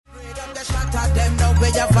lot of them, now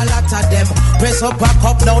we have a lot of them. Press up, back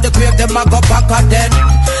up, now the grave, them a go back again.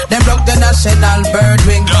 Them broke the national bird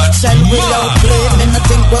wing. Send without blame, and I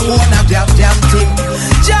think we won't have damn thing.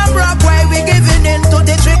 Jam rock why we giving in to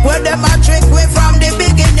the trick, where them a trick we from the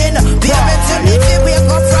beginning. Parents you need to wake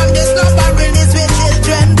up from this slumbering, is with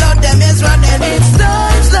children, blood them is running. It's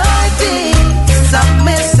times like these, I'm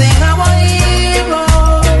missing our heroes.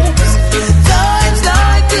 Times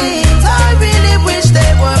like these, I really wish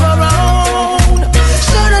they were around.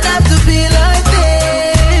 Shouldn't have to be like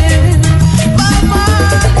this. My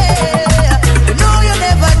money, you know you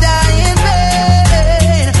never die in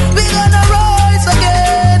vain. We gonna rise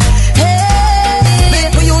again. Hey,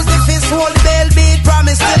 make we use the fist, hold the bell, beat,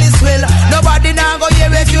 promise till it's will. Nobody now go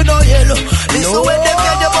hear if you don't yell. Listen when them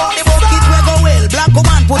tell you about the bucket we go well. Black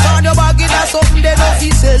woman put on your bag in a something they don't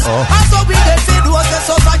feel sell. And so we get fed was the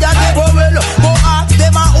society go well. Go ask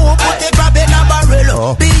them a who put the crab in a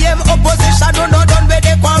barrel. BM opposition do not done with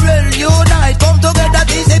the quarrel. Unite, come together,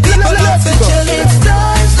 these people love each other. It's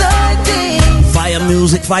times like this.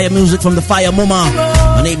 Fire music from the Fire Mama.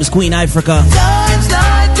 My name is Queen Africa. Times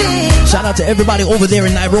like this. Shout out to everybody over there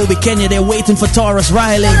in Nairobi, Kenya. They're waiting for Taurus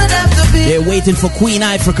Riley. They're waiting for Queen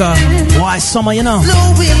Africa. Why summer, you know?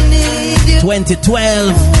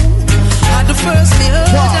 2012. At the first me heard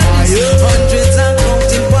that this hundreds and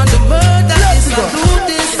counting on the murder.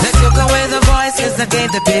 Let's look away the voices that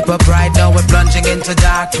gave the people pride. Now we're plunging into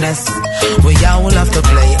darkness. We all have to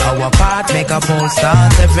play our part, make a full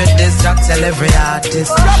start. Every disc jock, tell every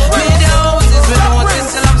artist. Media houses, we notice,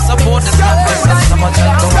 still have support the slackness. And so much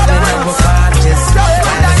alcohol in our parties.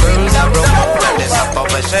 And the girls are broke up when they stop up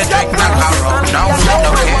and say drink knock around. Now we don't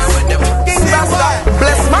care when them King Rasta,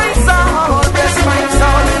 bless my soul, bless my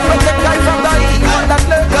soul. Protect life from the evil that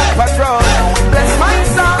lurk at patrol. Bless my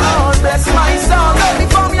soul, bless my soul.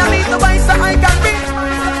 Before me I need the way so I can reach.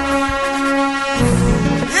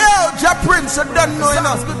 Yo, Ja Prince, you don't know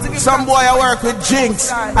enough. Some boy I work with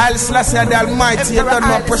Jinx. I'll slash the Almighty. You don't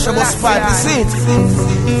know pressure bus 5. You see it?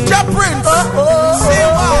 Ja Prince.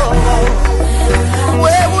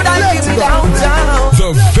 Where would I be without town?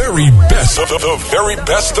 The very best of the very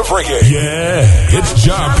best of reggae. Yeah, it's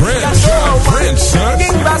Ja Prince. Ja Prince, son.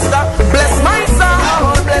 King Rasta, bless my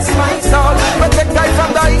soul, bless my soul. Protect life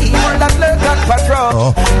from the evil that lurk and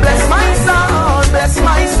patrol. Bless my soul, bless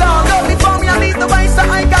my soul. Go before me I lead the way so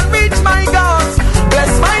I can reach my goals.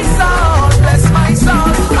 Bless my soul, bless my soul.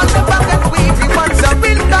 On the back and weepy ones are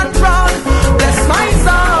in control. Bless my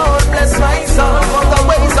soul, bless my soul. For the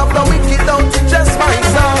ways of the wicked don't just my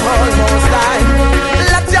soul. Most time,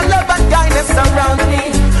 let your love and kindness surround me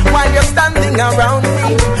while you're standing around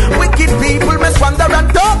me. Wicked people must wander and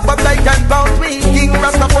talk, but they can't bound me. King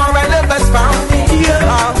Rastafari lovers found me.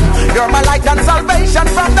 You're my light and salvation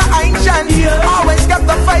from the ancient. Always kept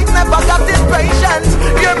the faith, never got impatient.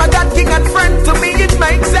 You're my God, King and friend. To me it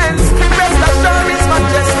makes sense. Rest assured His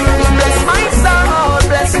Majesty. Bless my soul,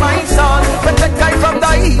 bless my soul. Protect I from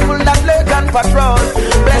the evil that lurk and patrol.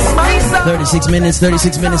 Bless my soul.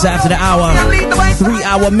 36 minutes after the hour.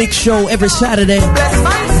 3-hour mix show every Saturday. Bless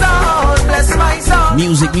my soul, bless my soul.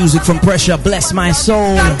 Music from Pressure. Bless my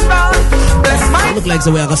soul. It look like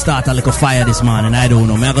the way I'm gonna start a little fire this morning. I don't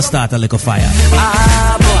know. I'm gonna start a little fire. Boy,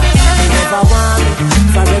 never want me,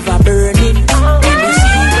 forever burning. When you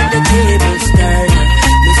see when the tables turn,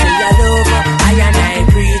 you say I love her, I and I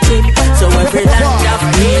preaching. So every land of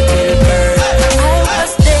hate will burn. I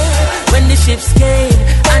was there when the ships came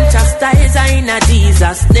and chastise I in a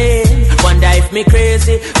Jesus name. Wonder if me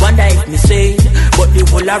crazy, wonder if me sane, but the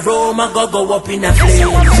whole of Rome I go up in a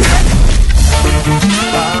flame.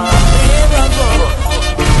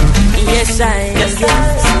 Yes,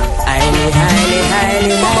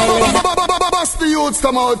 highly. Bust the youths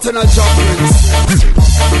come out in a Ja Prince.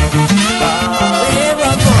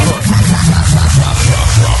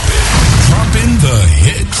 Dropping the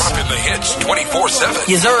hits. Dropping the hits 24/7.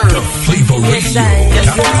 Yes, sir. The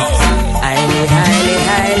FlavorRadio.com.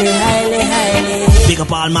 Highly. Big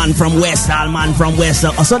up all man from West, all man from West.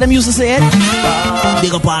 So them used to say it.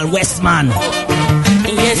 Big up all West man.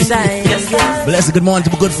 Yes, Blessed good morning to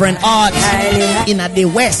my good friend Art in at the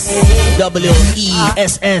West.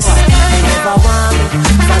 WESS. Never want me,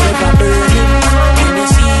 forever burning. When you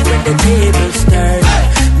see when the tables turn,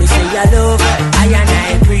 me say I love, I and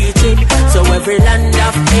I preach it. So every land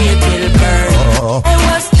of hate will burn. I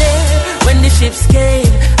was there when the ships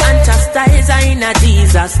came and chastised I in a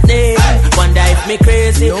Jesus name. Wonder if me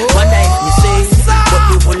crazy, wonder if me sane, but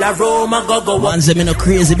the whole of Rome I go One say me no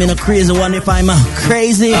crazy, wonder if I'm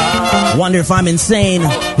crazy, wonder if I'm insane.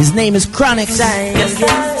 His name is Chronic.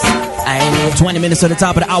 20 minutes to the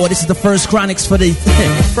top of the hour. This is the first Chronics for the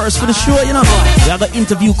first for the show, you know. We are gonna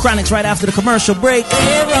interview Chronics right after the commercial break. The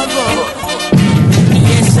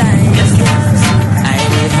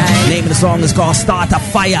name of the song is called Start a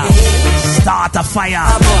Fire. Start a Fire.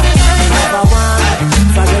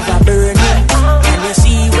 Forever burning. Can you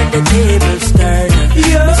see when the tables turn? Me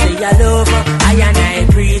say I love her, I and I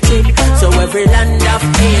preach it. So every land of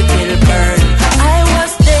hate will burn. I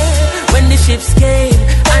was there when the ships came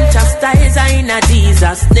and chastised I in a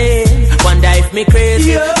Jesus' name. Wonder if me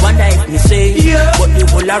crazy, wonder if me sane. But the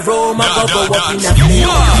whole of Rome go up in a flame.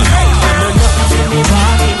 I know nothing to me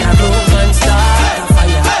walk in a room and start a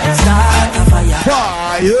fire. Start a fire.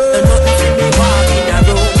 Nothing to me walk in a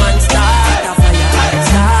room and start a fire.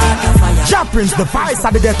 Start a fire. Ja Prince, the vice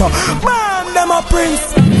of the ghetto. Man, them a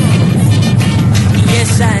Prince.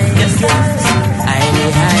 Yes, I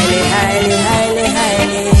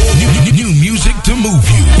highly. New music to move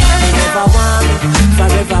you. Forever warm,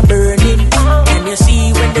 forever burning. Can you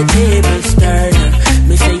see when the tables turn?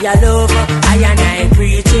 Me say I love her, I and I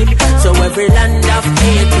preach it. So every land of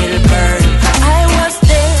hate will burn. I was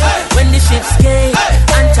there when the ships came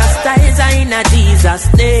and chastised I in a Jesus'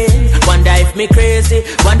 name. Wonder if me crazy.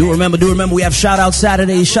 Do remember, we have Shout Out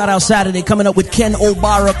Saturday coming up with Ken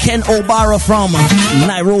Obara from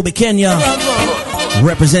Nairobi, Kenya,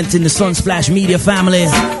 representing the Sunsplash Media family.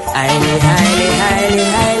 Highly.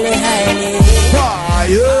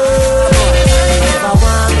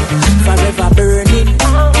 Forever burning.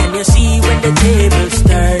 Can you see when the tables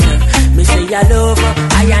turn? Me say I love her,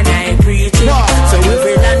 I and I preach it. So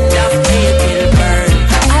every land of hate will burn.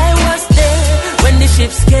 I was there when the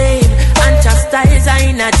ships came and chastised I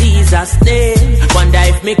in a Jesus' name. Wonder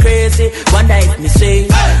if me crazy, wonder if me sane.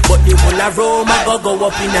 But the whole of Rome go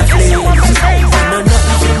up in a flame. I know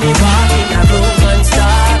nothing to me walk in a room and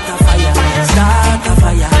start a fire. Start a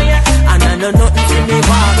fire. And I know nothing to me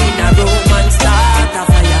walk in a room and start a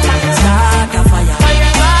fire. Start a fire.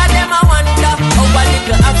 God, them I wonder how a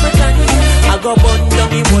little African I go burn down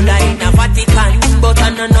the whole in a Vatican. But I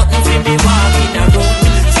know nothing to me walk in a room.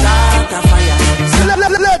 Start a fire.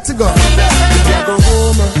 Let's go. I go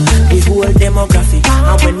home, the whole demographic.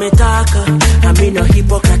 And when me talk, I mean no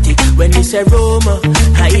hypocritic. When me say Roma,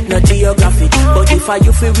 I eat no geography. But if I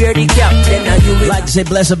you feel wear the cap, then I you will. Like to say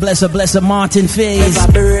bless her Martin Faze.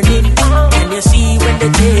 Never burning. Can you see when the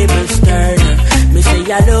tables turn? Me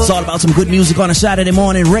say I love. It's all about some good music on a Saturday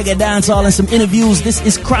morning, reggae dancehall and some interviews. This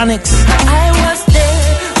is Chronics. I was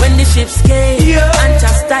there when the ships came and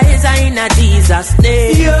chastised I in a Jesus'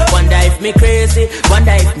 name. Wonder if me crazy,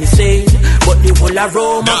 wonder if me sane. But the whole of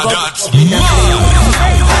Rome go up in a flame.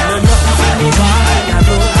 I know nothing to me walk in a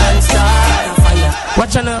room and start a fire.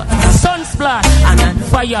 Watch on Sunsplash and on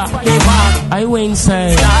fire. They walk, I win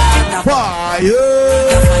say start a fire.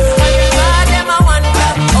 Them I wonder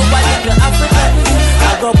how a little African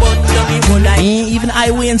I go burn down the whole line. Even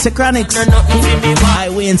I win say Chronics. No nothing to me walk. I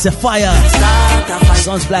win say fire. Start a fire.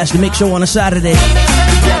 Sunsplash the mix show on a Saturday.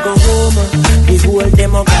 I go home, the whole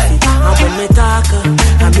demographic. And when me talk,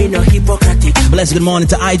 I mean no hypocritic. Bless good morning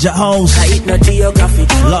to Ija House. I eat no geographic.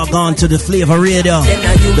 Log on to the Flavor Radio.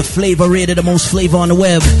 The Flavor Radio, the most flavor on the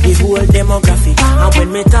web. The whole demographic. And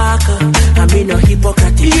when me talk, I mean no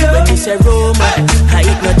hypocritic. When me say Roma, I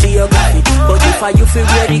eat no geographic. But if I you feel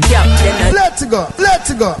wear the cap, then I Let's go.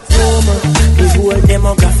 Roma, the whole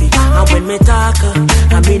demographic. And when me talk,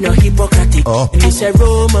 I mean no hypocritic. When me say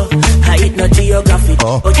Roma, I eat no geographic.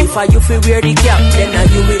 But if I you feel wear the cap, then I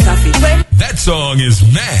you will have it. That song is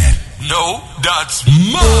mad. No, that's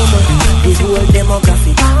mad. The whole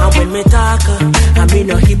demographic. And when me talk, I mean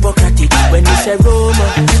no hypocritic. When me say Roma,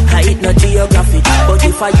 I eat no geographic. But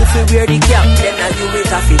if I you feel wear the cap, then I you will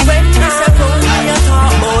have it. When me say Roma, you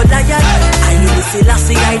talk about lion. I you see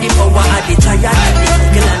Lassie, I the power of the giant. The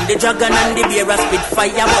eagle and the dragon and the bear spit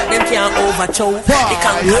fire, but them can't overthrow the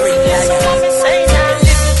conquering lion. Say now,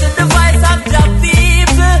 listen to the voice of the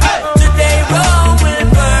people. Today Rome will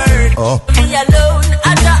burn. Me alone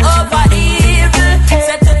at the over evil.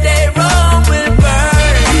 Say today Rome will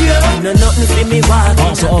burn. No nothing for me walk.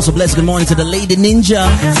 Also bless good morning to the Lady Ninja.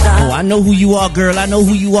 Oh, I know who you are, girl. I know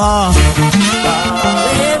who you are.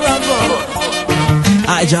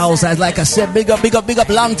 Ija House, like I said, big up,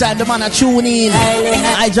 long time. The man a tune in.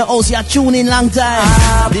 Ija House, you tune in long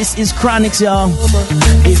time. This is Chronics, y'all.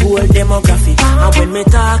 The whole demographic. And when me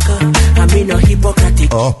talk, I mean no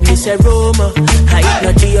hypocritic. Me say Roma, I eat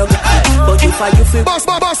no geographic. But if I you feel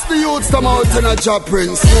Bust the youths come out in a Ja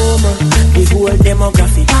Prince. Roma, the whole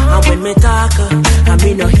demographic. And when me talk, I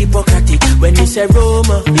mean no hypocritic. When you say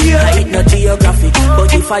Roma, I ain't no geographic.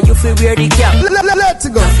 But if I you feel wear the cap, let's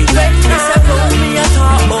go. When you say Roma, me a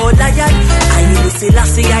talk about lion. I will see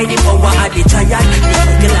Lassie, I the power of the giant. The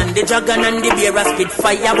eagle and the dragon and the bear a spit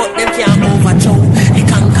fire, but them can't overthrow the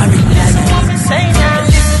conquering lion. Say now,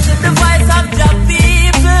 listen to the voice of the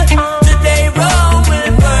people. Today Rome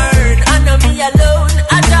will burn, and not me alone.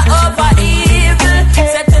 And the over evil.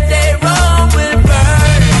 Say today Rome will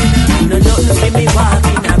burn. No nothing see me walk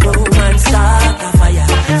in a room and start a fire,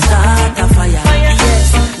 start a fire.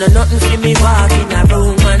 Yes, no nothing see me walk in a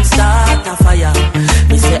room and start a fire.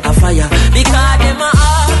 Me say a fire because them a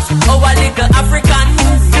ask how a little African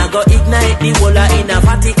I go ignite the whole in a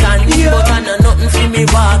Vatican. But I know nothing see me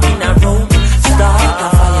walk in a room start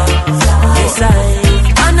a fire. Yes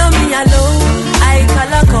I know me alone. I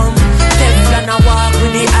call a come. Teflon a walk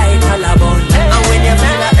with the eye collarbone. And when you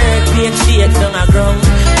feel a earthquake shake down a ground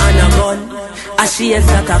and a gun, a shake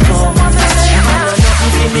that a come. I know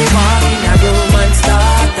nothing see me walk in a room and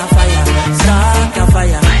start a fire, start a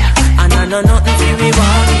fire. And I know nothing see me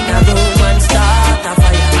walk in a room and start a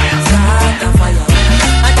fire, start a fire.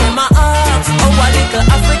 And them a ask how a little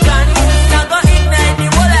African I go ignite the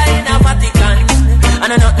whole in a Vatican.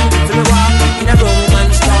 And I know nothing see me walk in a room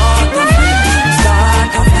and start a fire,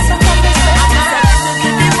 start a fire.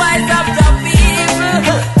 And the voice of the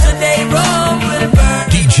people, today Rome will burn.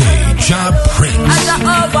 DJ Ja Prince. And the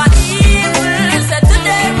over evil, said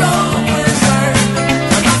today Rome will burn.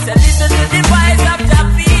 And I said listen to the voice of the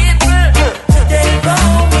people, today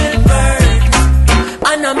Rome will burn.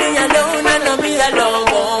 And not me alone, and not me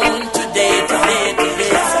alone. Today.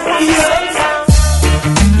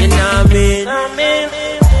 You know what I mean? You know what I mean?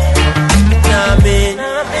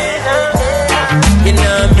 You know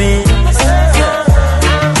what I mean?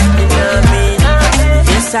 You know what I mean?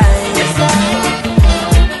 Yes I.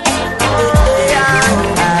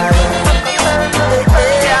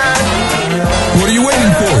 What are you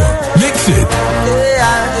waiting for? Mix it.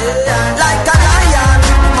 Like a lion,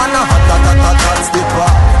 man a hot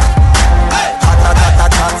stepper.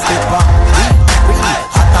 Hot stepper.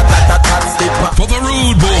 Hot stepper. For the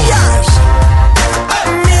rude boys.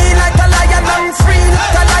 Me like a lion, I'm free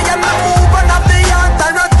like a lion, I'm moving up the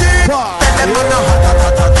authority. Tell them man a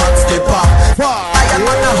hot stepper. Lion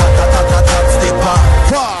man a hot stepper.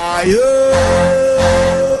 Fire.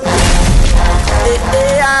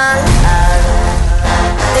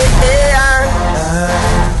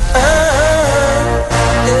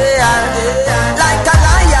 Like a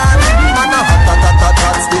lion, man a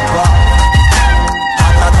hot stepper.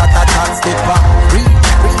 Hot stepper.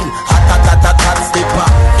 Real hot stepper.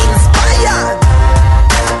 Inspired.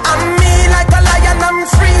 I'm me like a lion, I'm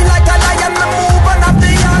free like a lion, I'm moving up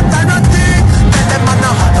the authority. Tell them man a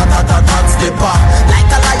hot stepper.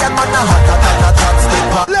 Like a lion, man a hot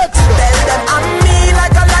stepper. Let's go. Tell them I'm me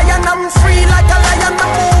like a lion, I'm free like a lion,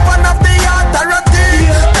 I'm moving up the authority.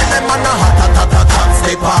 Tell them man a hot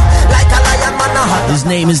stepper. Like a lion, man a hot. His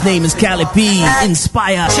name is Cali P.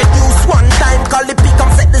 Inspire. She use one time, call the pick,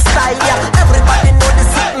 come set the style, yeah. Everybody know the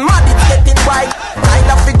sitting mad, it's getting wild. Kind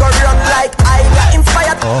of figure run like I got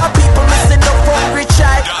inspired. People missing up hungry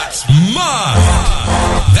child. That's mine.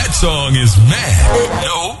 That song is mad.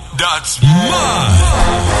 No, that's mine.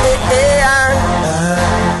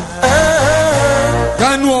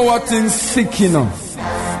 I know what things sick, you know.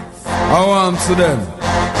 I want to them.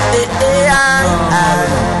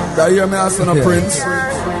 You hear me asking a Prince?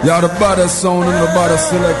 You're the baddest sound and the baddest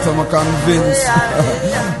selector, I'm convinced.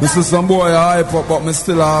 This is some boy I hype up, but me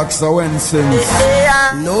still ask her when since.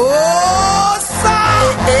 No, sir.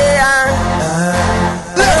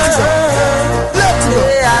 Let's go.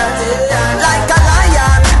 Like a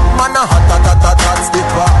lion, man a hot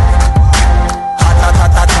stepper.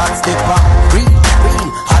 Hot stepper. Real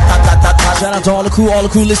hot. Shout out to all the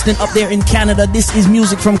crew listening up there in Canada. This is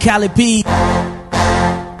music from Cali P.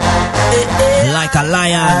 Like a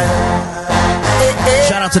lion.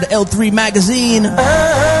 Shout out to the L3 magazine.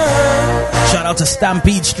 Shout out to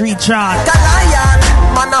Stampede Street Chart. Like a lion,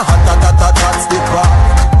 man a hot stepper.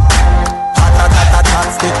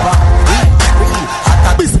 Hot stepper.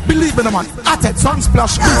 Real Believe in the man. At it,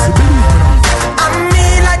 Sunsplash. Believe in them. I'm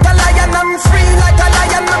me like a lion, I'm free like a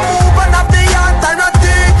lion, I'm moving up the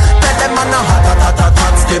authority. Tell them man a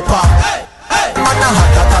hot stepper. Man a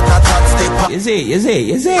hot stepper. Is it?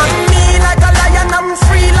 I'm me like a lion, I'm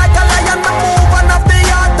free like a lion, I'm moving up the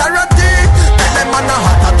authority. Tell them man a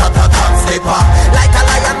hot stepper. Like a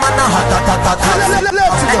lion, man a hot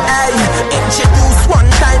Hey, introduce one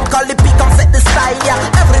time, call the pick, come set the style,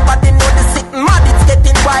 yeah. Everybody know the sitting mad, it's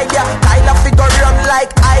getting wild, yeah. Kind of figure run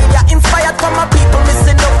like I, yeah. Inspired from my people,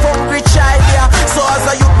 missing no hungry child, yeah. So as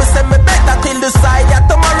a youth, me say me better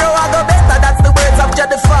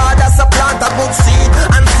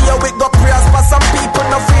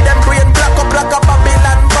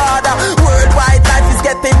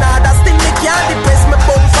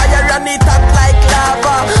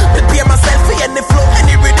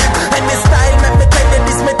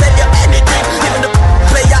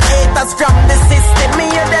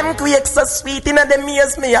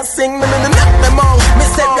me a sing, me knock them out. Me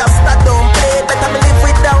say Rasta don't play, better me live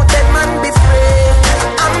without them and be free.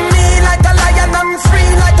 I'm me like a lion, I'm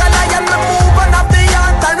free like a lion. Me move on up the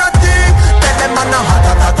authority. Tell them man a hot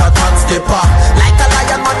stepper, like a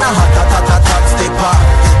lion man a hot stepper.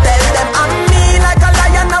 Tell them I'm me like a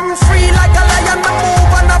lion, I'm free like a lion. Me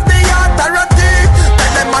move on up the authority.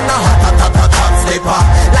 Tell them man a hot stepper,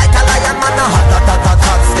 like a lion man a hot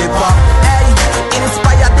stepper. Hey,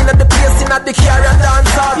 inspired in the place in the car and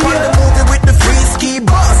dance hall. On the movie with the free ski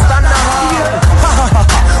bust and a hall.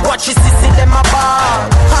 Watch you see them a ball.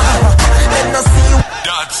 Then no see you.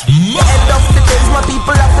 That's End of the days, my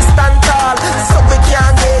people have to stand tall. So we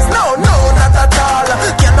can't gaze, no, not at all.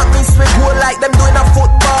 Cannot miss we go like them doing a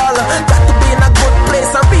football. Got to be in a good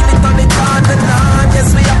place and really turn it on and on. Yes,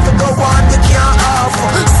 we have to go on, we can't off.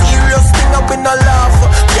 Serious thing up in the laugh.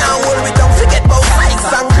 Can't hold we down, forget about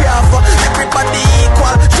fights and craft. Everybody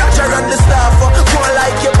equal, judge and the staff. Go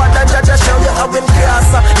like your bad and judge show you how him class.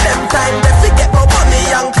 Them time they forget about money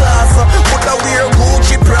and class. Put a weird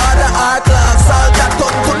Gucci, Prada, or class. All that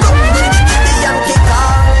turn to look and kick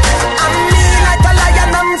off. I'm me like a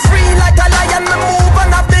lion, I'm free like a lion. Me move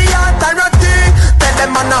on up the authority. Tell them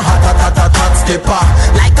man a hot stepper,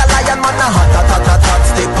 like a lion man a hot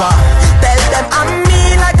stepper. Tell them I'm me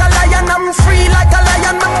like a lion, I'm free like a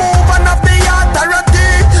lion. Me move on up the authority.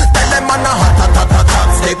 Tell them man a hot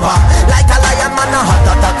stepper, like a lion man a hot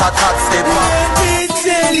stepper. Let me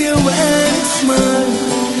tell you once more,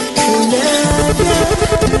 let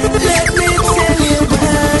me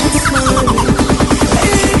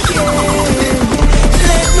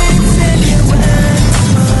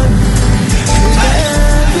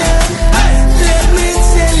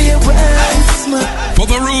tell you once more. For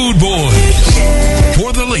the rude boys,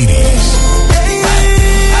 for the ladies.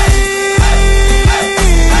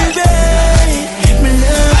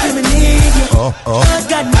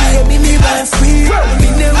 God, baby, me was sweet. Me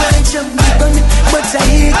no want jump me gun, but I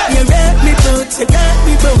hate you, rock me boat, you got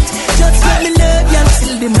me boat. Just let me love you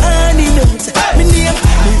till the morning out. Me name,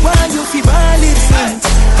 me want you fi ball it front.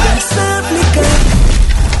 Don't stop me, girl.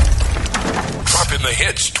 Dropping the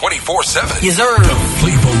hits 24/7. Yes, sir.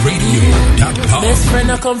 FlavorRadio.com. Best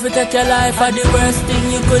friend, I come to take your life are the worst thing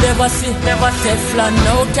you could ever see. Never Teflon,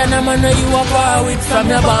 no can a man you a war with. From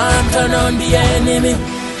your barn, turn on the enemy.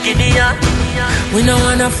 Gideon. We no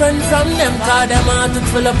want a friend from them, cause them heart is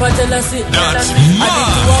full up of jealousy. That's I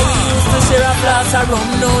did what we used to share a glass of rum.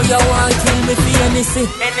 Now you want kill me for anything.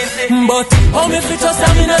 But how me fit just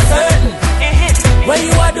I'm innocent. Where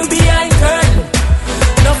you are to behind curtain.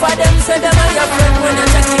 Enough of them say them are your friend. When you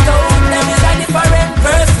check it out, them is a different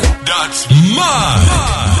person. That's mine.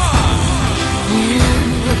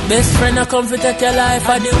 Best friend, I come to take your life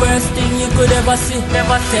are the worst thing you could ever see.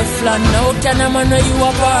 Never Teflon, no can a man you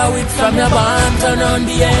a war with. From your barn, turn on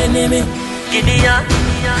the enemy. Gideon.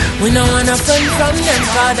 We no want a friend from them,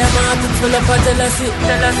 cause them heart is full of jealousy.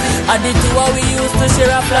 I did what we used to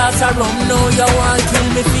share a glass of rum. Now you want kill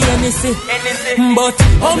me for anything. But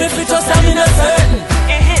how me fit just I'm innocent.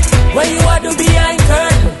 Where you are to behind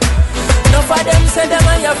curtain. Enough of them say them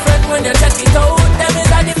are your friend. When you check it out, them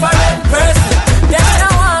is a different person. Them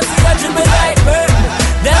don't want to see you be like bird.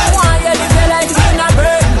 Them want you live like king a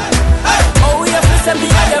bird. Oh, we have to say me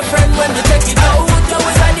are your friend. When you check it out, you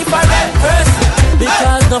is a different person.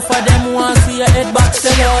 Because enough of them want to see your head back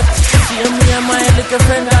sell out. See me and my little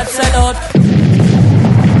friend that sell out.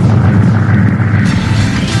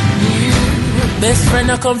 Best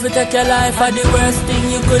friend, I come to take your life are the worst thing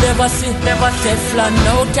you could ever see. Never Teflon,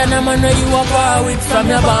 no can a man you a war with. From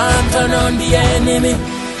your barn, turn on the enemy.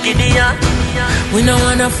 Gideon. We no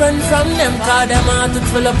want a friend from them, cause them heart is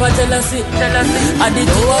full up of jealousy. I did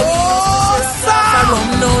what we used to say a rum.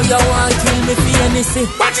 Now you want kill me for anything.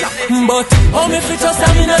 But how me fit just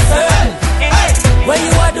I'm innocent. Where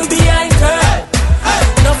you are to behind curtain.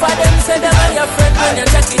 Enough of them say them are your friend. When you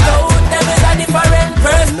check it out, them is a different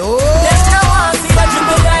person. Them no want see you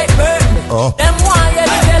dribble like bird. Them want you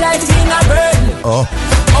live like king a bird. Oh,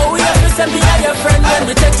 we have to say me are your friend. When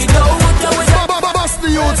we check it out, you is The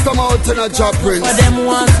youths come out in a job prince. but them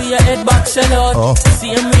want see your head back sell out. See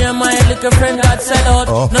me and my little friend that sell out.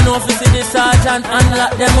 No know if you see the sergeant and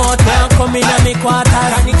lock them out. Can't come in and me quarter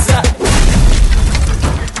 6 o'clock.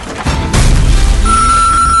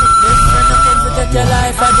 Best friend I come to take your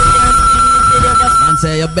life at the end. Man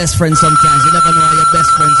say your best friend sometimes. You never know how your best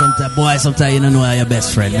friend sometimes. Boy, sometimes you don't know how your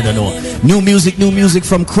best friend. You don't know. New music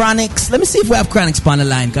from Chronixx. Let me see if we have Chronixx on the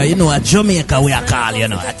line. Cause you know at Jamaica we are called, you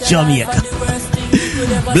know. At Jamaica.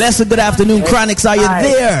 Blessed good afternoon, Chronixx. Are you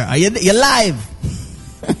there? Are you live?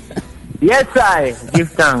 Yes, I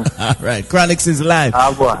give thanks. All right, Chronixx is live.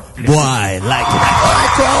 Ah, boy. Boy, like that. All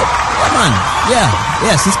right, crowd. Come on. Yeah.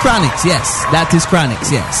 Yes, it's Chronixx. Yes, that is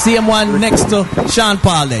Chronixx. Yeah. CM1 next to Sean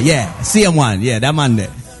Paul there. Yeah. CM1. Yeah, that man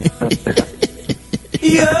there.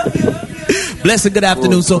 Yeah. Blessed good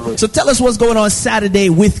afternoon. So tell us what's going on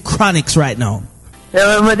Saturday with Chronixx right now.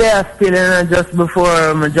 Yeah, we're there still, just before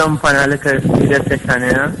I jump on a little studio session,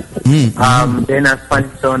 Then I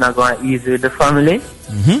Spanish Town I go easy with the family.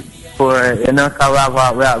 For, cause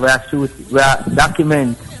we are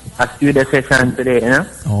document a studio session today,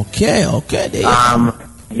 Okay, there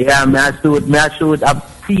yeah, me I shoot a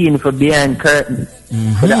scene for Behind Curtain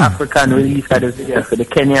for the African release of the video, for the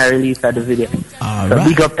Kenya release of the video. All so right.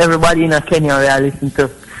 big up everybody in Kenya where I listen to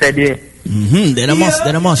Fedway. Then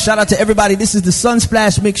I must. Shout out to everybody. This is the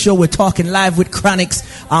Sunsplash Mix Show. We're talking live with Chronixx.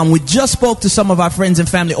 We just spoke to some of our friends and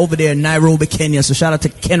family over there in Nairobi, Kenya. So shout out to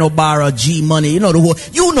Ken Obara, G Money. You know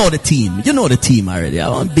the team. You know the team already.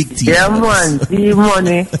 I'm a big team. Yeah, man. G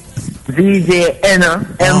Money, DJ Enna,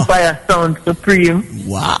 Empire Sound Supreme.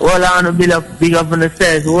 Wow. All I want to big up on the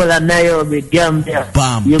stairs. All of Nairobi, Gambia,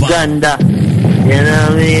 Uganda. You know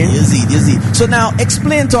what I mean? Easy. So now,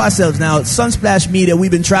 explain to ourselves. Now, Sunsplash Media, we've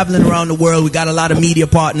been traveling around the world. We got a lot of media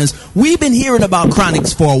partners. We've been hearing about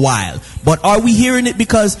Chronixx for a while. But are we hearing it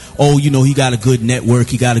because, he got a good network,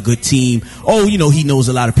 he got a good team. He knows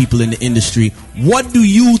a lot of people in the industry. What do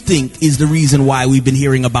you think is the reason why we've been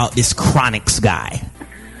hearing about this Chronixx guy?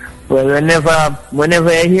 Well, whenever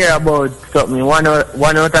I hear about something, one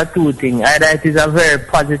out of two things. Either it is a very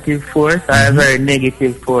positive force or a very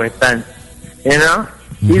negative force. And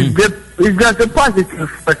it's just a positive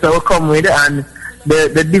force that will come with it, and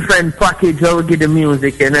the different package that will give the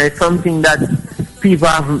music, it's something that people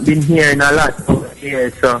haven't been hearing a lot over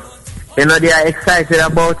here. So, they are excited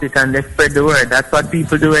about it and they spread the word. That's what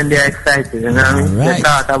people do when they're excited, They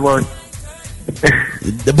talk about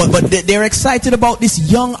but they're excited about this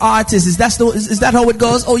young artist. Is that how it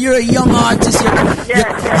goes? Oh, you're a young artist.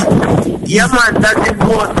 Yeah, man, that is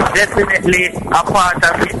most definitely a part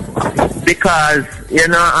of it, because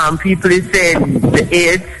people is saying the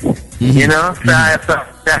age, so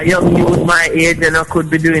young youth my age, could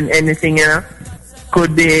be doing anything,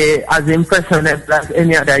 could be as impressionable as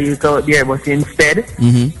any other youth out there, but instead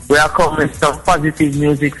we are coming with some positive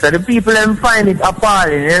music, so the people then find it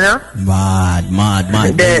appalling, Mad.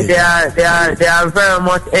 They are very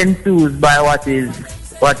much enthused by what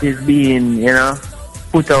is being,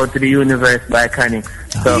 put out to the universe by Chronixx.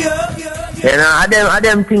 So, I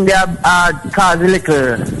them think they are cause a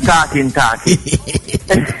little talking.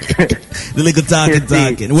 The little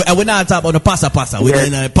talking. We're not talking about the pasa. We're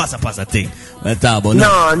in a pasa thing. We're talking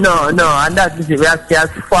about no. And that is it. We have to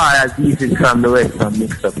as far as easy from the West Ham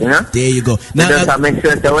mixed up, There you go. Now, just make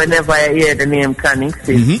sure that whenever I hear the name Chronixx,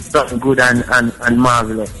 it's something good and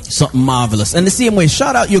marvelous. Something marvelous. And the same way,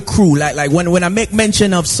 shout out your crew. Like when I make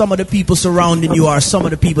mention of some of the people surrounding you or some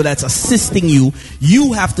of the people that's assisting you,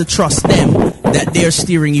 you have to trust them that they're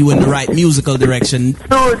steering you in the right musical direction.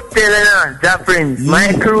 So still, Ja Prince,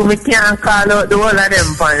 my crew, me can't call out the whole of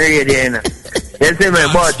them on radio, You see me?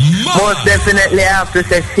 But most definitely I have to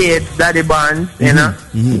say Shades, Daddy Barnes,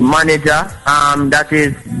 manager, that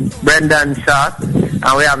is Brendan Shaw,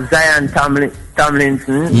 and we have Zion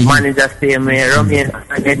Tomlinson, manager, same way, Romain,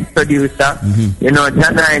 producer,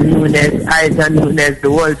 Janai Nunes, Isa Nunes, the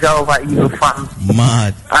whole Jehovah Evil fam.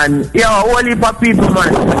 Mad. And, a whole heap of people,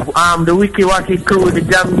 man. The Wiki Waki crew, the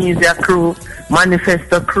Jamnesia crew,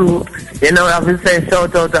 Manifesto crew, I have to say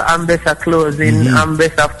shout out to Ambessa Clothing,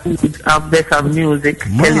 Ambessa Foods, Ambessa Music,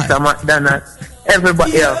 Kelisa McDonald,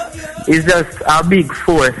 everybody else. It's just a big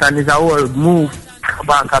force, and it's a whole move.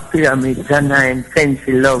 Banka Pyramid, Janine,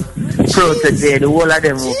 Fancy Love, Protege, the whole of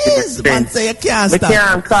them will be the same. You can't stop. We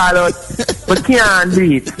can't call out, we can't do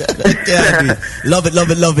it.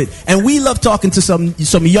 Love it. And we love talking to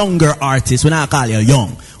some younger artists. We're not calling you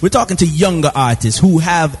young. We're talking to younger artists who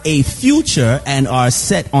have a future and are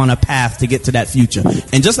set on a path to get to that future.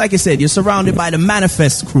 And just like you said, you're surrounded by the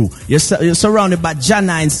Manifest crew. You're surrounded by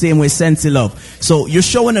Janine, same way, Fancy Love. So you're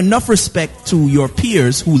showing enough respect to your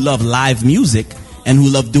peers who love live music and who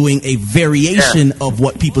love doing a variation of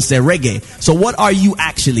what people say reggae. So what are you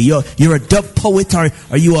actually? You're a dub poet, or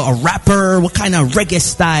are you a rapper? What kind of reggae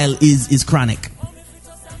style is Chronixx?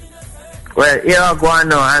 Well,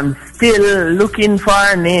 I'm still looking for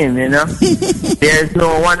a name, There's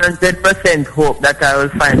no 100% hope that I will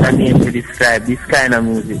find a name to describe this kind of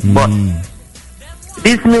music. But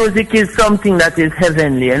this music is something that is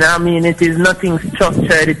heavenly, and it is nothing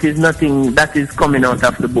structured, it is nothing that is coming out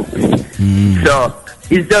of the book. So,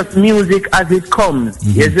 it's just music as it comes.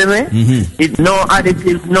 You see me? It's no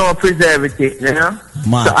additives, no preservative, you know?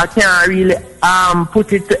 Man. So I can't really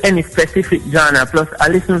put it to any specific genre. Plus, I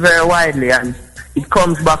listen very widely and it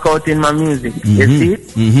comes back out in my music. You see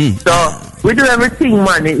it? So we do everything,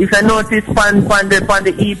 man. If I notice on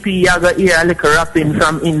the EP, you got hear a little rapping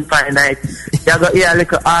from Infinite. You got hear a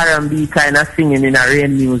little R&B kind of singing in a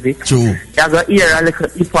rain music. True. You got hear a little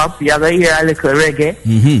hip hop. You got hear a little reggae.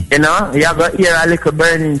 You know, you got hear a little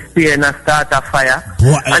Burning Spear and a Start a Fire.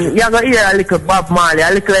 Boy, And you got hear a little Bob Marley,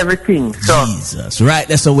 a little everything. So Jesus, right?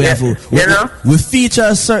 That's the way I feel. you know? We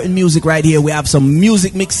feature certain music right here. We have some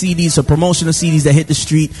music mix CDs, some promotional CDs that hit the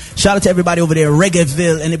street. Shout out to everybody over there,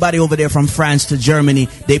 Reggaeville, anybody over there from France to Germany.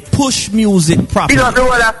 They push music properly. Big up the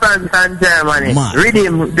whole of France and Germany. Man.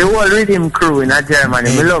 Rhythm, the whole rhythm crew in Germany.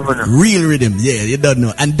 We love them. Real rhythm, yeah, you don't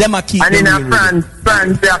know. And them are keep And the in real rhythm.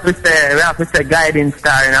 France, we have to say guiding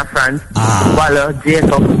star in France. Wallow,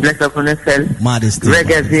 Jacob, bless up on yourself. Modesty.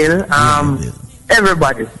 Reggaeville,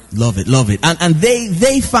 everybody. Love it. And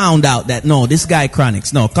they found out that no, this guy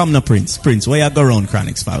Chronixx, no, come no Prince, where you go around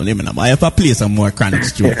Chronixx family? I have to play some more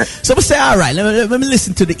Chronixx too. So we say, all right, let me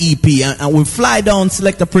listen to the EP, and we fly down,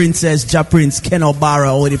 select the Princess, Ja Prince, Ken Obara,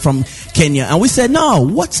 already from Kenya, and we said, no,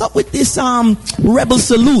 what's up with this Rebel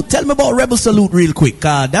Salute? Tell me about Rebel Salute real quick.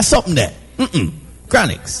 That's something there.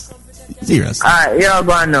 Chronixx, serious. Alright, yeah,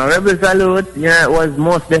 go on now. Rebel Salute, yeah, it was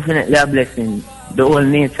most definitely a blessing. The whole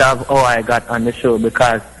nature of how I got on the show,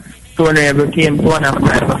 because Tony Rebel came to one of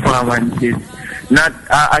my performances. Not,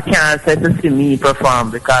 I can't say to see me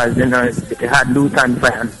perform because, you know, it had Luton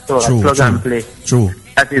fans, so a plug and play. True.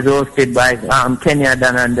 That is hosted by Kenya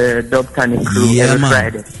Dan and the Dub Tonic crew every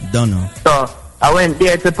Friday. Don't know. So I went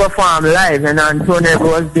there to perform live, and Tony Rebel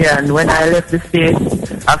was there, and when I left the stage,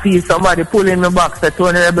 I feel somebody pulling me back. So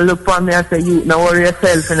Tony Rebel looked for me and said, "You don't worry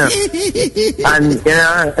yourself, you know." And you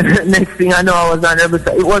know, next thing I know, I was on Rebel.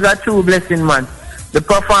 It was a true blessing, man. The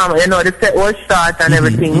perform, you know, the set was short and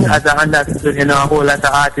everything, as I understood. You know, a whole lot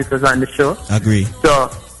of artists was on the show. Agree. So,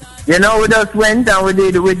 you know, we just went and we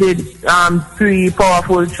did 3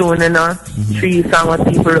 powerful tunes, you know, 3 songs that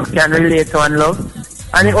people can relate to and love.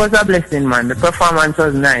 And it was a blessing, man. The performance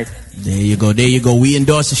was nice. There you go. We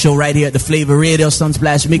endorse the show right here at the Flavor Radio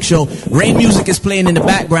Sunsplash Mix Show. Rain music is playing in the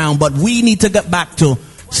background, but we need to get back to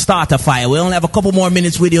Start a Fire. We only have a couple more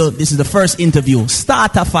minutes with you. This is the first interview.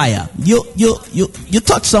 Start a Fire. You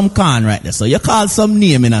touch some con right there. So you call some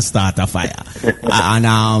name in a Start a Fire.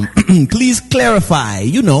 And please clarify.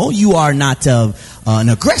 You know, you are not an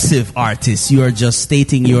aggressive artist. You are just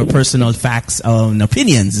stating your personal facts and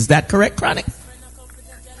opinions. Is that correct, Chronixx?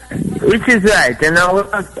 Which is right, you know.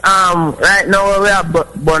 Right now where we are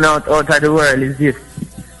born out of the world is this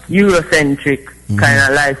Eurocentric kind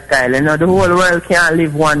of lifestyle. You know, the whole world can't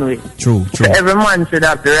live one way. True. So every man should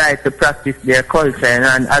have the right to practice their culture.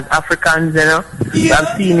 And as Africans, you know, we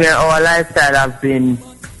have seen where our lifestyle has been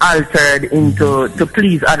altered into to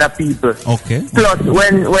please other people. Okay. Plus,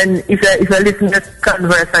 if I listen to this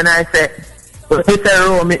converse and I say, we say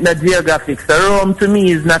Rome, it's not geographic. So Rome to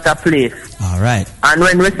me is not a place. All right. And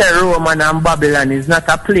when we say Roman and Babylon, it's not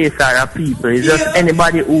a place or a people. It's just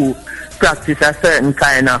anybody who practice a certain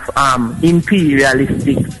kind of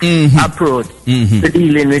imperialistic approach to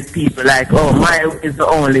dealing with people. Like, oh, my way is the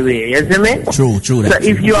only way. You see me? True. So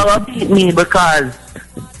if you ever beat me because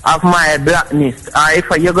of my blackness, or if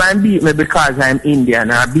you're going to beat me because I'm Indian,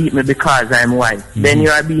 or beat me because I'm white, then you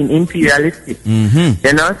are being imperialistic.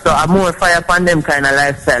 You know, so I'm more fire upon them kind of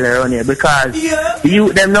lifestyle around here, because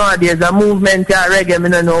you them nowadays a movement or reggae, I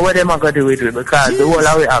don't know what them are going to do with it, because the whole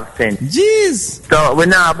of we have sent. Jeez. So we're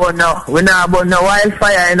not about no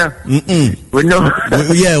wildfire, you know. We know.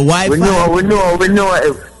 Wildfire. We know.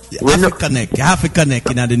 Africa Connect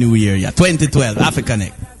in the new year, 2012, Africa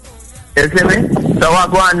Connect. You see me? So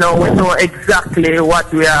what going now, we know exactly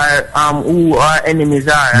what we are, who our enemies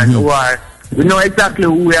are, and we know exactly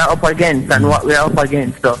who we are up against and what we are up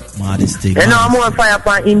against. So, modesty. You know, I'm more fire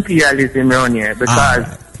upon imperialism around here,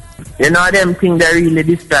 because you know them things that really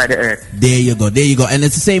destroy the earth. There you go. And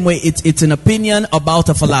it's the same way. It's an opinion about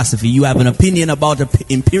a philosophy. You have an opinion about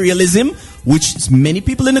imperialism, which many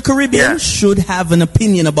people in the Caribbean should have an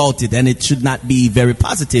opinion about it, and it should not be very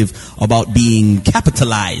positive about being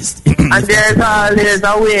capitalized. And there's always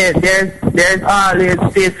a way. There's always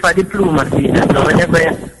space for diplomacy. So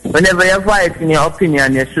whenever you're voicing your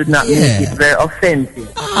opinion, you should not make it very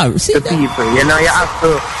offensive to people. You know, you have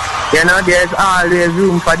to. You know, there's always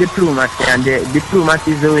room for diplomacy, and the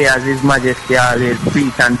diplomacy is the way as His Majesty always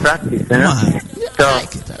preach and practice, you know. So So I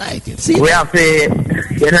like it. See, we have to, you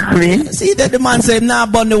know what I mean? See that the man say, I'm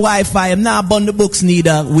not on the Wi-Fi, I'm not on the books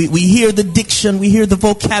neither. We hear the diction, we hear the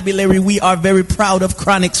vocabulary. We are very proud of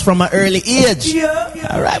Chronixx from an early age. Yeah.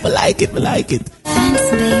 All right, we like it.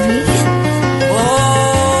 Thanks, baby.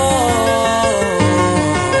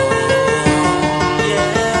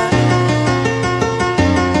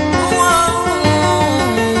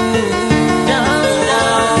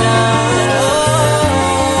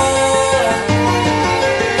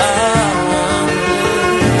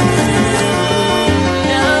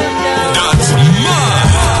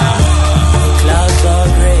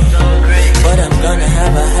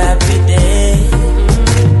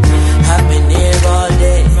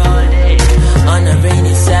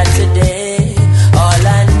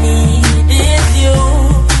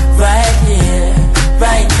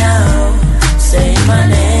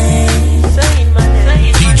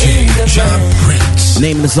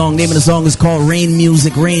 Name of the song is called Rain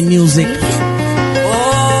Music. Tell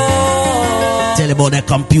you about that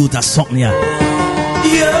computer something here.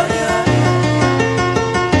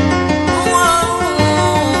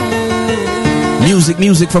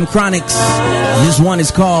 Music from Chronixx. This one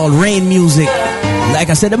is called Rain Music. Like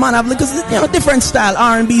I said, the man have different style,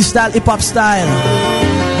 R&B style, hip hop style.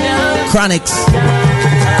 Chronixx.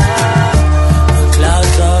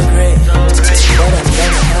 Clouds are gray, but I'm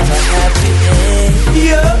gonna have a happy day.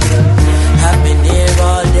 I've been here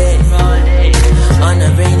all day, on a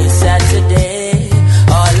rainy Saturday.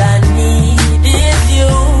 All I need is you,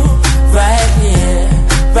 right here,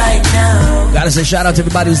 right now. Gotta say shout out to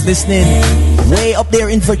everybody who's listening. Way up there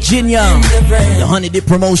in Virginia, the Honey Dip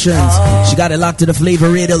Promotions. She got it locked to the Flavor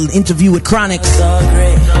Radio interview with Chronixx.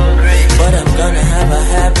 But I'm gonna have a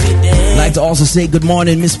happy day. I'd like to also say good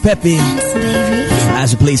morning, Miss Peppy.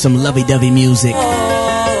 As we play some lovey-dovey music.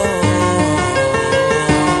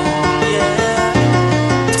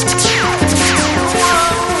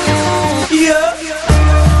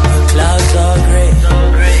 Clouds are gray,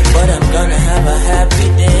 but I'm gonna have a happy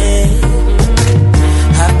day.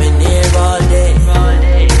 I've been here all day,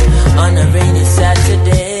 on a rainy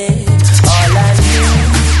Saturday. All I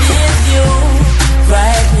need is you,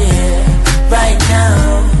 right here, right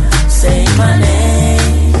now. Say my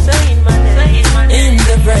name, in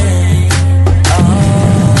the rain.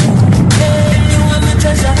 You want me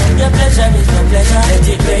treasure, your pleasure is my pleasure. Let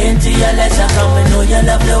it rain to your leisure, come and know you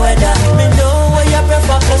love the weather. Me know what you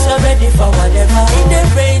prefer, cause you're ready for whatever. In the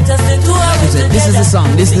rain, just the two of us together. This is the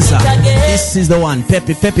song. This is the one.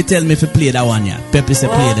 Peppy tell me if you play that one, yeah. Peppy said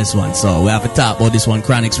play this one. So we have to talk about this one,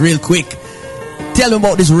 Chronixx, real quick. Tell me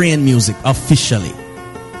about this Rain Music officially.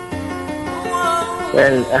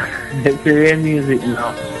 Well, it's Rain Music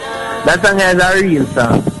now. That song is a real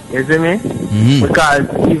song. You see me? Mm-hmm. Because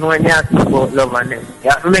even when you ask about love and them, you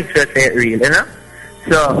have to make sure it's real, you know?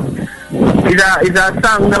 So it's a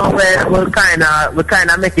song now where we kind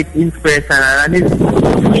of make it inspirational, and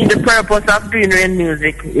the purpose of doing Rain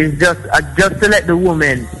Music is just to let the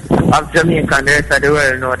women of Jamaica and the rest of the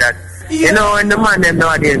world know that you know when the man them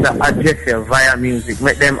nowadays address you via music,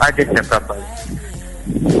 make them address you properly.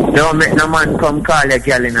 Don't make no man come call a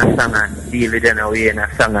girl in a song and deal with them away in a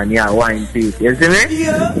song and you wine to it. You see me?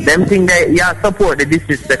 Yeah. Them think that you support the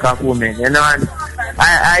disrespect of women, you know, and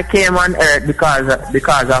I came on earth because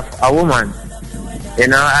of a woman. You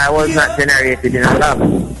know, I was not generated in a love.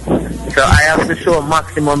 So I have to show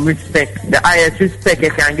maximum respect. The highest respect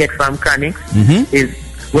you can get from Chronixx is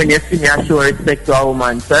when you see me show respect to a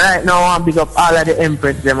woman. So right now I want to pick up all of the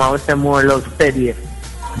empress them. I will say more love steady.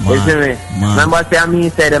 You see me? Remember say me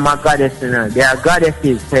say them are goddesses, you know. They are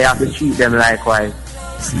goddesses, so you have to treat them likewise.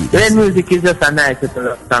 Rain Music is just a nice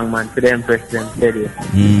little song, man, for the empress them steady.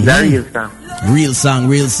 It's a real song.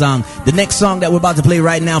 Real song. The next song that we're about to play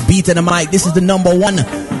right now, Beat in the Mic. This is the number one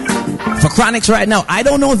for Chronixx right now. I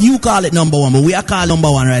don't know if you call it number one, but we are called number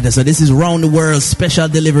one right there. So this is Round the World Special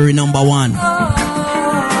Delivery number one.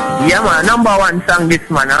 Yeah, man, number one song this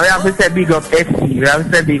man. We have to say big up FC, we have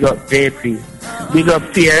to say big up JP, big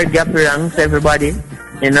up Pierre, Gap Ranks, everybody,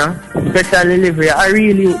 you know. Special delivery, I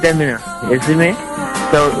really with them, you know. You see me?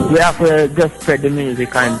 So we have to just spread the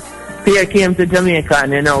music, and Pierre came to Jamaica,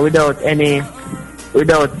 and you know, without any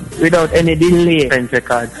delay, French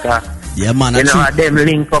Records. Yeah, man. You know, them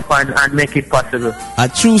link up and make it possible. I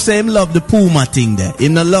true say him love the Puma thing there.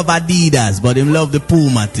 Him not love Adidas, but him love the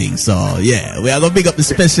Puma thing. So yeah, we are gonna big up the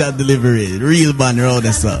special delivery. Real band around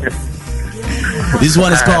us up. This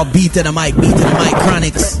one is called Beat in the Mic,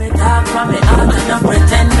 Chronixx. I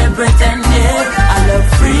love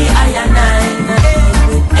free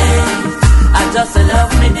I just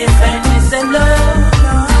love me defend. It's a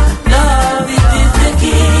love, it is the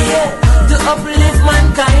key to uplift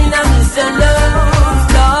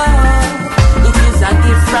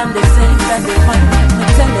from the center, the one me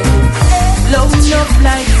telling you. Love enough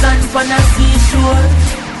like sand on a seashore,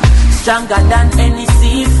 stronger than any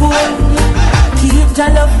seafood. Keep your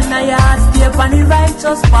love in your heart, stay on the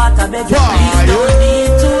righteous path. I beg you, please don't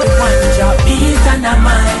need to. One drop beat and a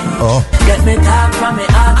mind. Get me talk from me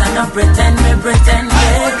heart and not pretend,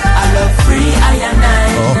 yeah. I love free, I and I.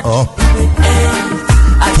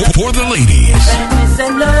 For the ladies,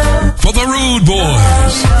 for the rude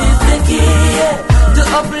boys. It is the key to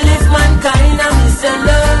uplift mankind and we say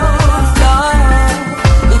love, Lord.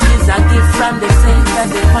 It is a gift from the center,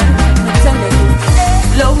 the one me telling you.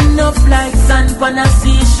 Love enough like sand on a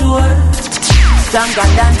seashore, stronger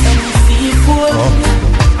than any seafood.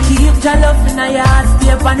 Keep your love in your heart,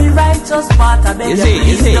 stay on the righteous path. I beg you,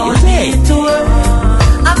 please don't need to.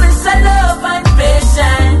 I miss a love and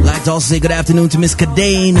patience. Like to also say good afternoon to Miss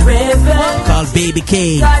Cadane, called Baby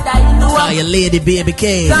K. Call your lady Baby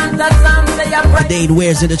K. Cadane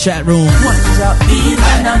wears in the chat room.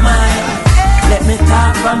 Let me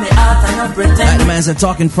talk from my heart and not pretend. Like the man said,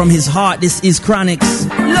 talking from his heart. This is Chronixx.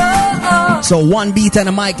 So one beat and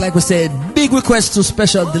a mic, like we said. Big request to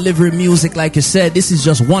special delivery music, like you said. This is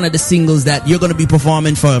just one of the singles that you're going to be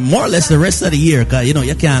performing for more or less the rest of the year. Because, you know,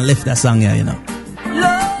 you can't lift that song here, you know.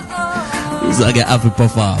 So I have to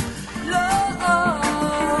perform.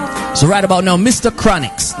 So right about now, Mr.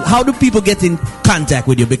 Chronixx, how do people get in contact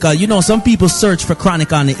with you? Because, you know, some people search for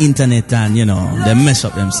Chronixx on the internet and, you know, they mess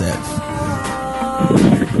up themselves.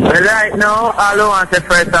 Well, right now, all I want to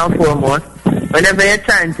first and foremost, whenever you're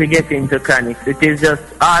trying to get into Chronixx, it is just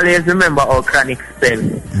always remember how Chronixx spells.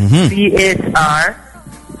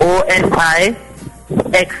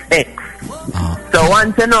 CHRONIXX. So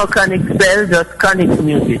once you know Chronixx spell, just Chronixx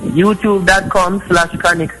Music.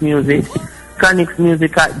 YouTube.com/Chronixx Music.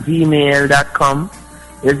 ChronixxMusic@gmail.com.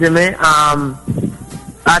 You see me?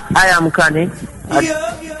 At I am Chronixx at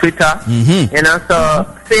Twitter. You know, so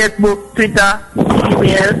Facebook, Twitter,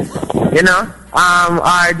 email, you know.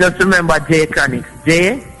 Or just remember J Chronixx.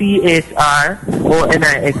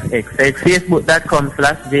 JCHRONIXX. So it's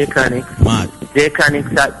Facebook.com/J Chronixx.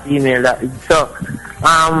 JChronixx@gmail.com. So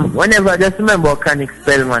whenever, just remember Chronixx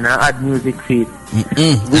spell, man, add music feed.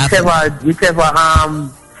 Whichever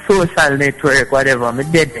social network, whatever, I'm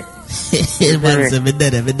dead. And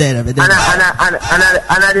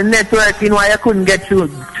the networking why you couldn't get through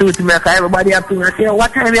to me, because everybody have to say,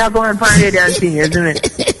 what time you are going for radio and thing, isn't it?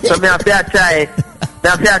 So I have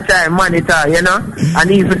to try monitor, you know,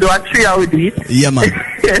 and even do a 3 hour with it. Yeah, man.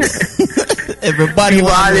 Everybody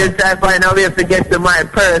people always try to find a way to get to my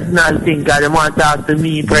personal thing, because they want to talk to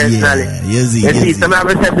me personally. You see, some of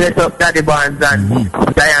us bless up Daddy Barnes and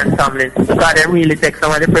Diane Tomlin, because they really take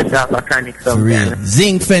some of the pressure off of Chronixx. For real.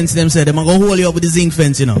 Zinc fence, them said, they're going to hold you up with the zinc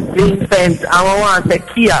fence, you know. Zinc fence, I want to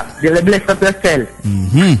Kia, they'll bless up yourself.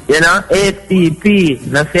 You know, ATP,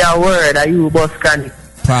 now say a word, are you boss Chronixx?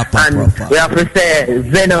 Proper. We have to say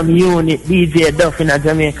Venom Unit, DJ Duff in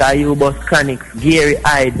Jamaica, you boss Chronixx, Gary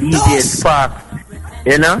I, DJ Sparks,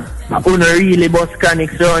 you know? Who no really boss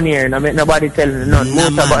Chronixx around here, and I make nobody tell me none.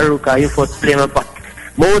 Mota Baruka, you first play me upon.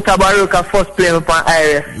 Mota Baruka first play me upon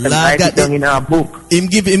Iris, and write it down in our book. Him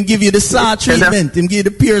give you the SAR treatment, him give you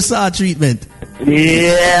the pure SAR treatment.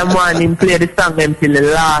 Yeah, man, him play the song until the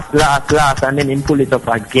last, and then him pull it up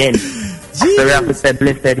again. So we have to say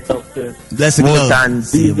blessed up to and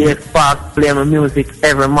DJ Sparks play my music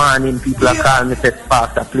every morning. People are calling me, say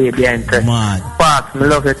Sparks, I play behind her. Sparks, I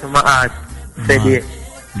love it to my heart. Say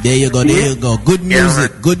there you go. Good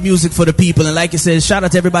music for the people. And like you said, shout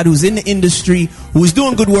out to everybody who's in the industry, who's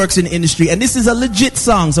doing good works in the industry. And this is a legit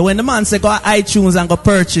song. So when the man say go iTunes and go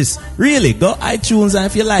purchase, really, go iTunes and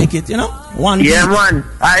if you like it, you know. Man,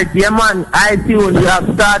 iTunes, we have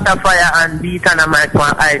Starter Fire and Beat and a mic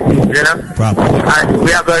on iTunes, you know. Proper. And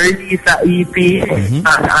we are going to release an EP and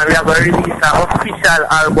we are going to release an official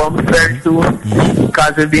album very soon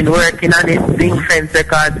because we've been working on it. Zinc Fence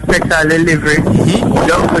Records, special delivery.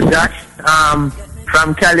 Uncle Josh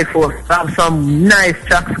from California. We have some nice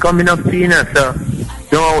tracks coming up to you know. So,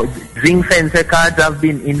 you know, Zinc Fence Records have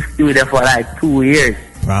been in studio for like 2 years.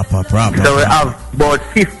 Proper. So we have about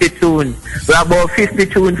 50 tunes. We have about 50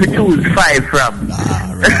 tunes to choose 5 from.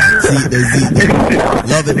 Right.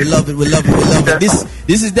 We love it.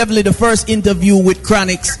 This is definitely the first interview with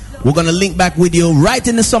Chronixx. We're gonna link back with you right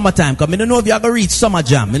in the summertime. Cause I don't know if you're gonna reach Summer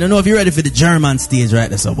Jam. I don't know if you're ready for the German stage right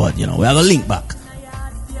there, so but you know, we're gonna link back.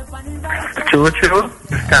 True.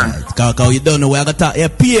 Cause you don't know, we're gonna talk. Yeah,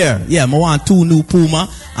 Pierre. Yeah, I want 2 new Puma,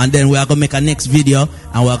 and then we're gonna make a next video,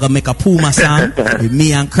 and we're gonna make a Puma song with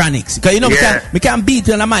me and Chronixx. Cause you know, we can't beat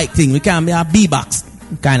on a mic thing. We can't be a B-box.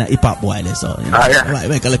 kind of hip hop boy there, so you know, right.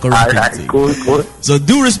 make a little rapping. Cool. So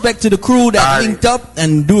due respect to the crew that linked up,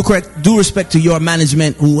 and due respect to your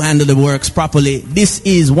management who handle the works properly. This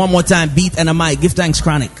is one more time, Beat and a Mic. Give thanks,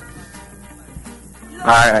 Chronic.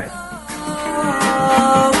 Alright.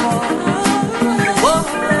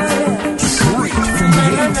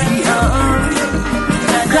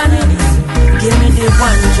 Give me the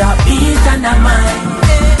one drop beat and a mic.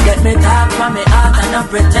 Let me talk from me heart and not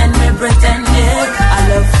pretend, yeah. I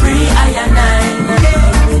love free, I and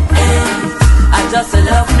with AIDS. I just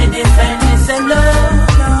love me defend me, say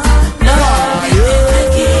love is the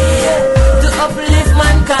key to uplift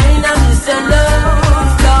mankind, and me say love.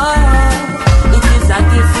 It is a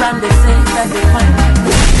gift from the center divine.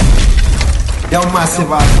 Yo, massive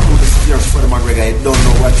out through the stairs for the McGregor. You don't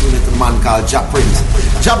know what tune it to the man called Jack Prince.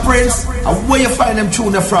 Jack Prince, and where you find them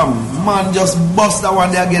tune from? Man, just bust that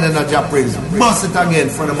one there again in a Jack Prince. Bust it again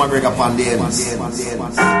for the McGregor on the ends.